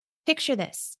Picture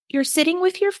this. You're sitting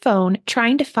with your phone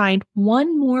trying to find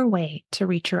one more way to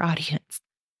reach your audience.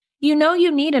 You know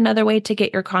you need another way to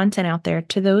get your content out there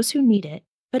to those who need it,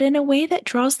 but in a way that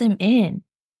draws them in.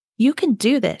 You can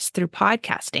do this through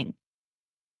podcasting.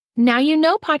 Now you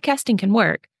know podcasting can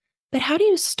work, but how do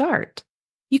you start?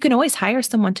 You can always hire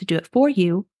someone to do it for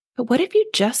you, but what if you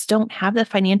just don't have the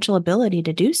financial ability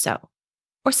to do so?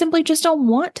 Or simply just don't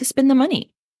want to spend the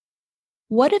money?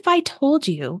 What if I told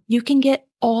you you can get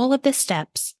all of the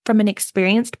steps from an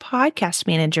experienced podcast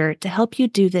manager to help you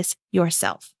do this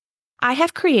yourself? I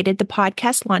have created the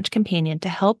Podcast Launch Companion to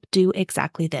help do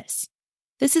exactly this.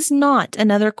 This is not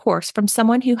another course from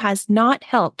someone who has not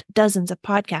helped dozens of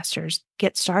podcasters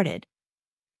get started.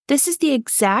 This is the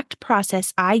exact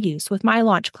process I use with my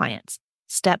launch clients,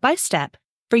 step by step,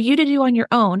 for you to do on your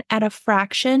own at a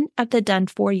fraction of the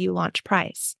done-for-you launch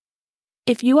price.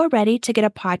 If you are ready to get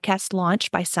a podcast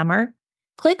launched by summer,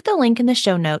 click the link in the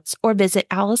show notes or visit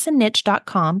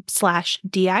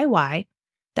AllisonNitch.com/DIY.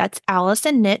 That's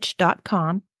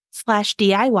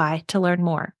AllisonNitch.com/DIY to learn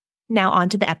more. Now on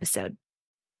to the episode.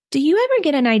 Do you ever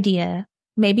get an idea,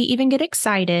 maybe even get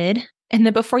excited, and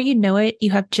then before you know it,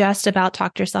 you have just about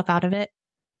talked yourself out of it?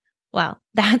 Well,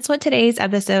 that's what today's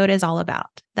episode is all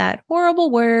about. That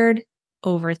horrible word,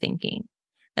 overthinking.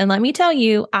 And let me tell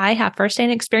you, I have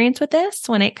firsthand experience with this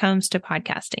when it comes to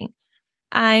podcasting.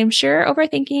 I'm sure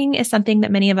overthinking is something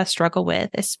that many of us struggle with,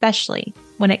 especially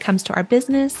when it comes to our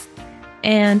business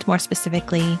and more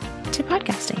specifically to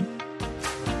podcasting.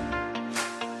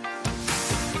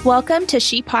 Welcome to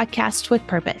She Podcasts with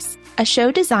Purpose, a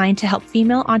show designed to help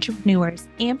female entrepreneurs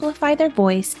amplify their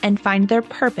voice and find their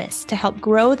purpose to help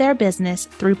grow their business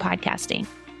through podcasting.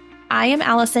 I am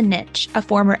Allison Nitch, a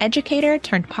former educator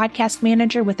turned podcast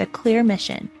manager with a clear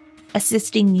mission,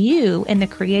 assisting you in the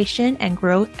creation and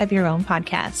growth of your own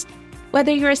podcast.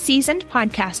 Whether you're a seasoned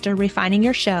podcaster refining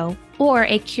your show, or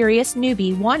a curious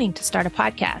newbie wanting to start a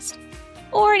podcast,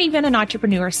 or even an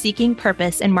entrepreneur seeking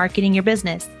purpose in marketing your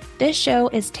business, this show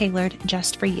is tailored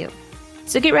just for you.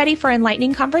 So get ready for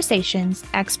enlightening conversations,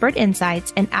 expert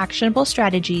insights, and actionable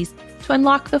strategies to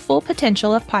unlock the full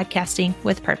potential of podcasting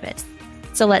with purpose.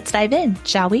 So let's dive in,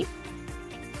 shall we?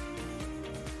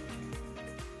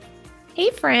 Hey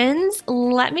friends,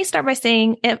 let me start by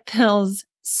saying it feels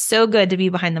so good to be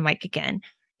behind the mic again.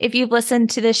 If you've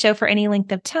listened to this show for any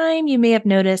length of time, you may have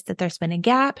noticed that there's been a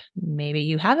gap. Maybe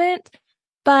you haven't.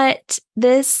 But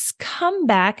this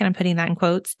comeback, and I'm putting that in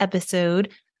quotes,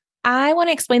 episode, I want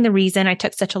to explain the reason I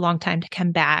took such a long time to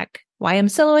come back, why I'm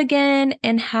solo again,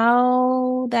 and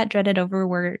how that dreaded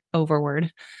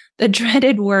the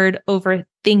dreaded word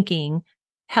overthinking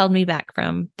held me back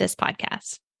from this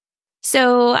podcast.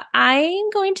 So I'm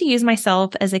going to use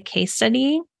myself as a case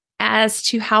study as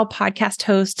to how podcast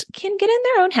hosts can get in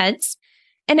their own heads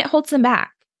and it holds them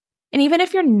back. And even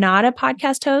if you're not a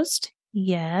podcast host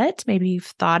yet, maybe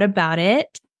you've thought about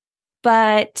it,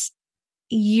 but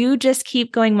you just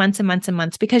keep going months and months and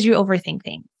months because you overthink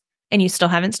things and you still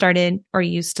haven't started or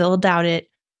you still doubt it.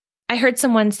 I heard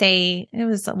someone say, it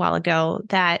was a while ago,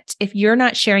 that if you're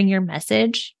not sharing your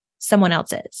message, someone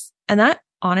else is. And that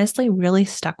honestly really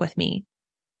stuck with me.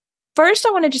 First,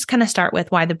 I want to just kind of start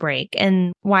with why the break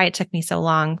and why it took me so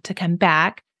long to come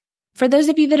back. For those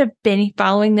of you that have been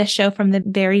following this show from the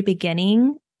very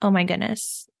beginning, oh my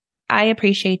goodness, I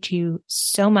appreciate you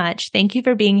so much. Thank you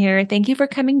for being here. Thank you for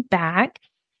coming back.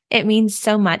 It means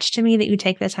so much to me that you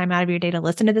take the time out of your day to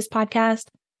listen to this podcast.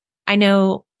 I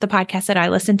know the podcast that I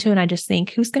listen to, and I just think,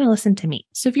 who's going to listen to me?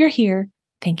 So if you're here,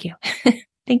 thank you.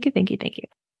 Thank you.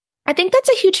 I think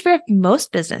that's a huge fear of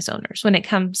most business owners when it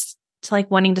comes to like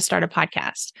wanting to start a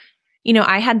podcast. You know,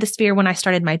 I had this fear when I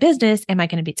started my business, am I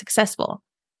going to be successful?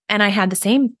 And I had the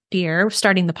same fear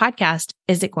starting the podcast.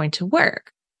 Is it going to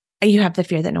work? You have the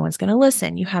fear that no one's going to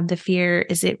listen. You have the fear,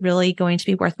 is it really going to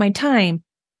be worth my time?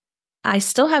 I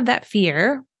still have that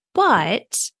fear,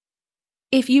 but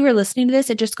if you are listening to this,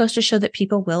 it just goes to show that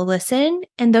people will listen.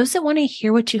 And those that want to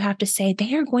hear what you have to say,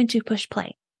 they are going to push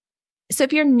play. So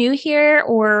if you're new here,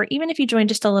 or even if you joined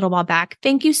just a little while back,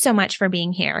 thank you so much for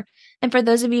being here. And for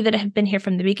those of you that have been here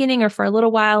from the beginning or for a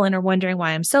little while and are wondering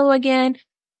why I'm solo again,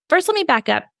 first let me back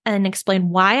up and explain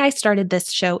why I started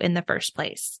this show in the first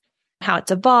place, how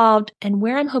it's evolved, and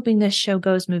where I'm hoping this show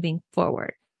goes moving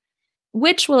forward,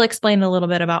 which will explain a little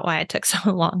bit about why it took so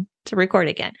long to record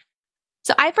again.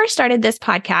 So I first started this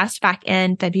podcast back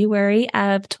in February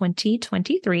of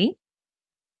 2023.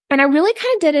 And I really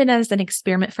kind of did it as an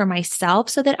experiment for myself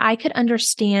so that I could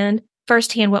understand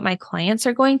firsthand what my clients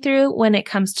are going through when it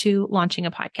comes to launching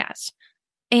a podcast.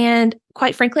 And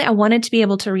quite frankly, I wanted to be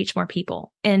able to reach more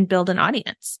people and build an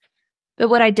audience. But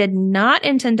what I did not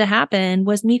intend to happen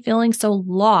was me feeling so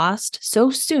lost so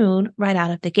soon right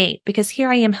out of the gate, because here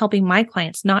I am helping my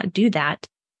clients not do that.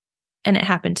 And it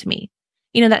happened to me.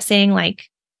 You know, that saying, like,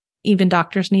 even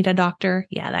doctors need a doctor.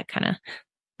 Yeah, that kind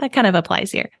of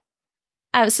applies here.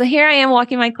 So here I am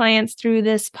walking my clients through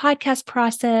this podcast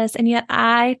process, and yet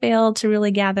I failed to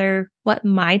really gather what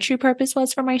my true purpose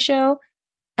was for my show.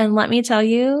 And let me tell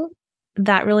you,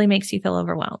 that really makes you feel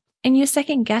overwhelmed and you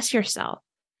second guess yourself.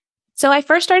 So I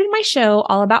first started my show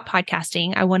all about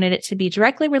podcasting. I wanted it to be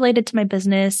directly related to my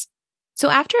business. So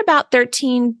after about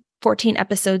 13, 14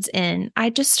 episodes in,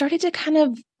 I just started to kind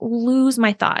of lose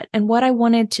my thought and what I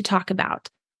wanted to talk about.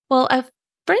 Well, a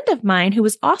friend of mine who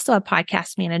was also a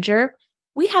podcast manager,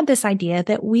 we had this idea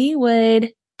that we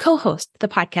would co-host the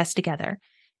podcast together.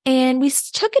 And we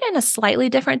took it in a slightly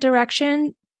different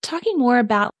direction, talking more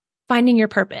about finding your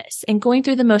purpose and going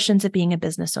through the motions of being a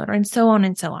business owner and so on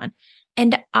and so on.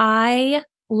 And I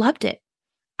loved it.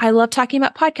 I love talking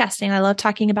about podcasting. I love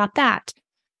talking about that.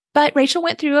 But Rachel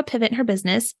went through a pivot in her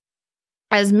business,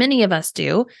 as many of us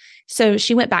do. So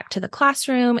she went back to the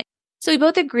classroom. So we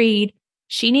both agreed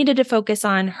she needed to focus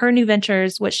on her new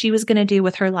ventures, what she was going to do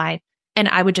with her life, and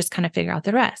I would just kind of figure out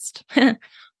the rest.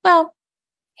 Well,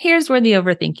 here's where the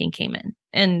overthinking came in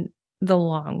and the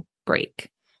long break.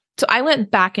 So I went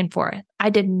back and forth.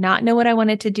 I did not know what I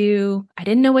wanted to do. I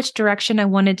didn't know which direction I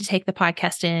wanted to take the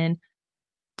podcast in.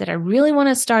 Did I really want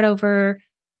to start over?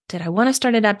 Did I want to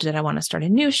start it up? Did I want to start a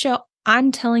new show?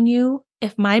 I'm telling you,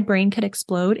 if my brain could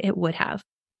explode, it would have.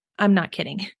 I'm not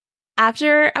kidding.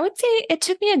 After, I would say it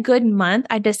took me a good month,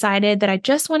 I decided that I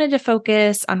just wanted to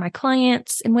focus on my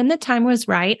clients. And when the time was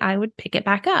right, I would pick it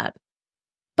back up.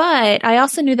 But I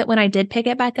also knew that when I did pick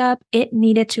it back up, it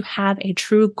needed to have a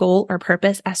true goal or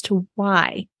purpose as to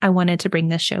why I wanted to bring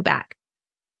this show back.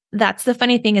 That's the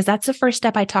funny thing, is that's the first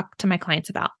step I talk to my clients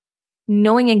about.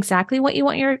 Knowing exactly what you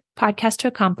want your podcast to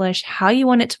accomplish, how you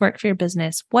want it to work for your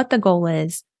business, what the goal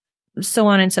is, so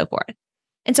on and so forth.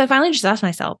 And so I finally just asked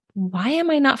myself, why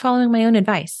am I not following my own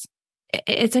advice?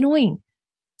 It's annoying.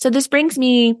 So this brings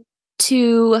me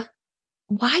to,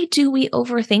 why do we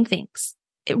overthink things?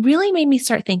 It really made me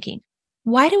start thinking,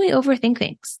 why do we overthink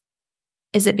things?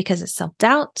 Is it because of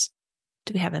self-doubt?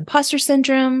 Do we have imposter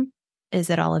syndrome?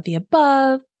 Is it all of the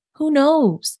above? Who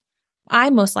knows? I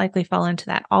most likely fall into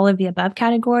that all of the above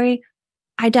category.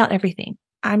 I doubt everything.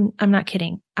 I'm not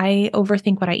kidding. I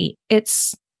overthink what I eat.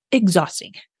 It's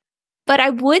exhausting. But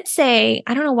I would say,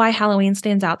 I don't know why Halloween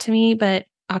stands out to me, but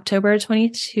October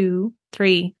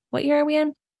 3, what year are we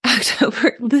in?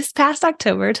 This past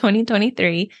October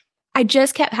 2023, I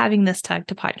just kept having this tug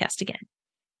to podcast again.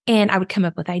 And I would come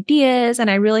up with ideas,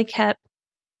 and I really kept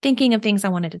thinking of things I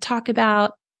wanted to talk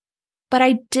about, but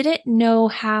I didn't know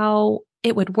how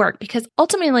it would work, because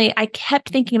ultimately I kept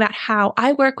thinking about how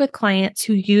I work with clients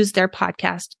who use their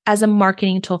podcast as a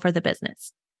marketing tool for the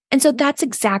business. And so that's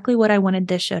exactly what I wanted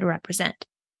this show to represent.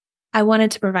 I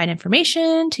wanted to provide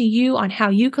information to you on how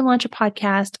you can launch a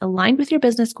podcast aligned with your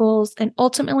business goals and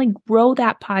ultimately grow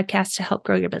that podcast to help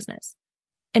grow your business.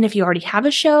 And if you already have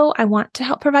a show, I want to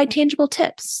help provide tangible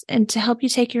tips and to help you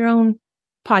take your own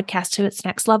podcast to its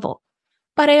next level.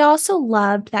 But I also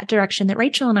loved that direction that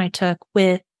Rachel and I took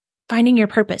with finding your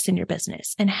purpose in your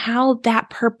business and how that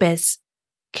purpose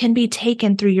can be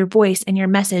taken through your voice and your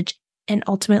message and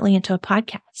ultimately into a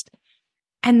podcast.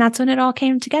 And that's when it all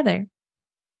came together.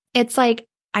 It's like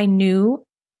I knew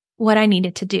what I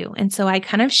needed to do. And so I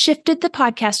kind of shifted the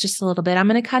podcast just a little bit. I'm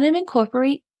going to kind of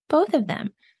incorporate both of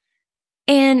them.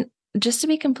 And just to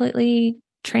be completely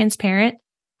transparent,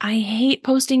 I hate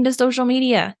posting to social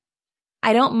media.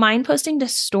 I don't mind posting to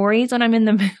stories when I'm in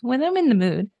the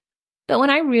mood. But when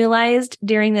I realized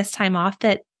during this time off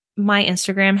that my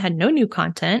Instagram had no new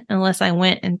content unless I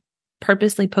went and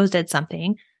purposely posted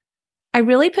something, I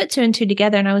really put two and two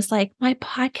together, and I was like, my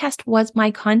podcast was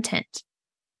my content.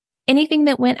 Anything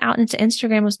that went out into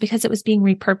Instagram was because it was being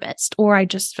repurposed, or I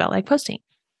just felt like posting.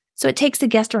 So it takes the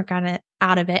guesswork out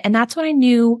of it. And that's when I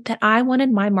knew that I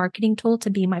wanted my marketing tool to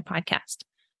be my podcast.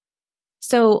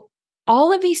 So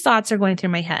all of these thoughts are going through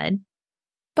my head,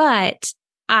 but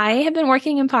I have been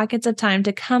working in pockets of time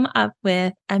to come up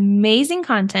with amazing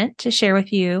content to share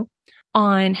with you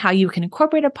on how you can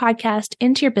incorporate a podcast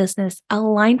into your business,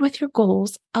 aligned with your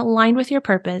goals, aligned with your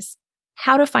purpose,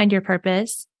 how to find your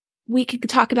purpose. We could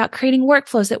talk about creating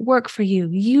workflows that work for you,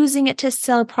 using it to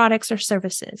sell products or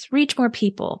services, reach more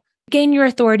people, gain your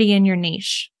authority in your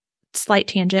niche. Slight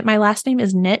tangent. My last name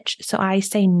is Niche, so I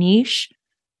say niche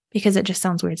because it just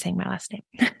sounds weird saying my last name.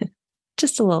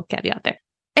 Just a little caveat there.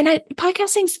 And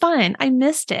podcasting's fun. I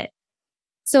missed it.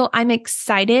 So I'm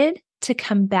excited to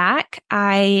come back.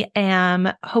 I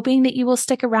am hoping that you will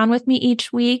stick around with me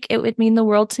each week. It would mean the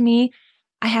world to me.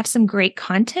 I have some great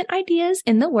content ideas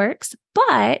in the works,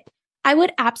 but I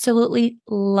would absolutely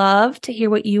love to hear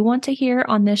what you want to hear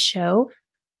on this show,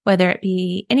 whether it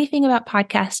be anything about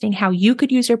podcasting, how you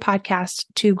could use your podcast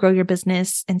to grow your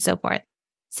business, and so forth.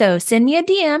 So send me a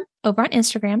DM over on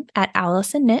Instagram at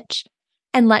Allison Nitsch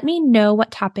and let me know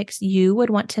what topics you would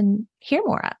want to hear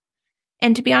more of.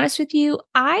 And to be honest with you,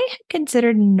 I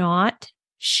considered not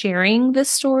sharing the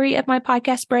story of my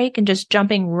podcast break and just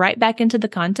jumping right back into the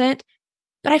content,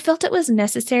 but I felt it was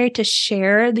necessary to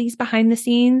share these behind the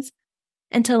scenes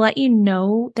and to let you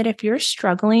know that if you're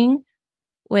struggling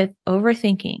with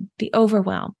overthinking, the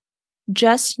overwhelm,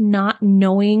 just not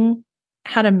knowing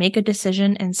how to make a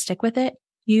decision and stick with it,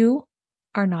 you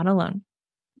are not alone.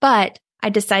 But I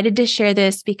decided to share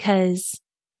this because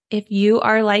if you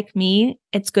are like me,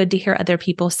 it's good to hear other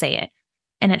people say it,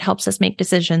 and it helps us make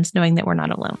decisions knowing that we're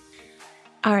not alone.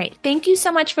 All right. Thank you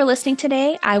so much for listening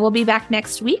today. I will be back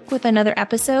next week with another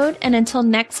episode. And until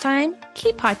next time,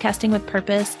 keep podcasting with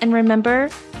purpose. And remember,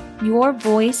 your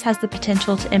voice has the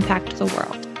potential to impact the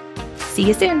world. See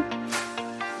you soon.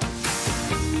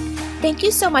 Thank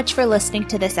you so much for listening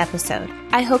to this episode.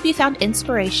 I hope you found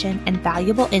inspiration and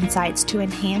valuable insights to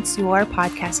enhance your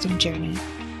podcasting journey.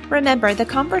 Remember, the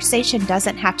conversation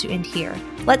doesn't have to end here.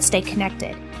 Let's stay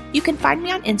connected. You can find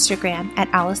me on Instagram at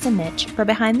Allison Nitsch for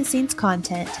behind-the-scenes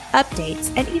content,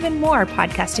 updates, and even more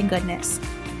podcasting goodness.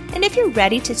 And if you're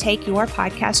ready to take your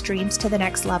podcast dreams to the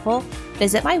next level,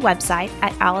 visit my website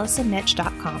at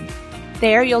AllisonNitsch.com.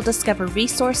 There you'll discover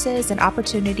resources and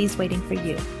opportunities waiting for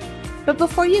you. But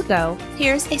before you go,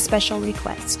 here's a special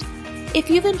request. If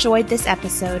you've enjoyed this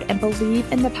episode and believe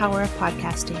in the power of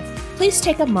podcasting, please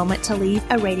take a moment to leave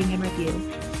a rating and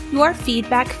review. Your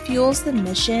feedback fuels the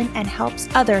mission and helps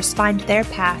others find their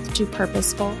path to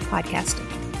purposeful podcasting.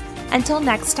 Until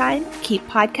next time, keep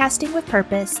podcasting with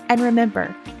purpose, and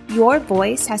remember, your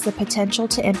voice has the potential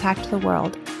to impact the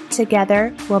world.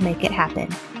 Together, we'll make it happen.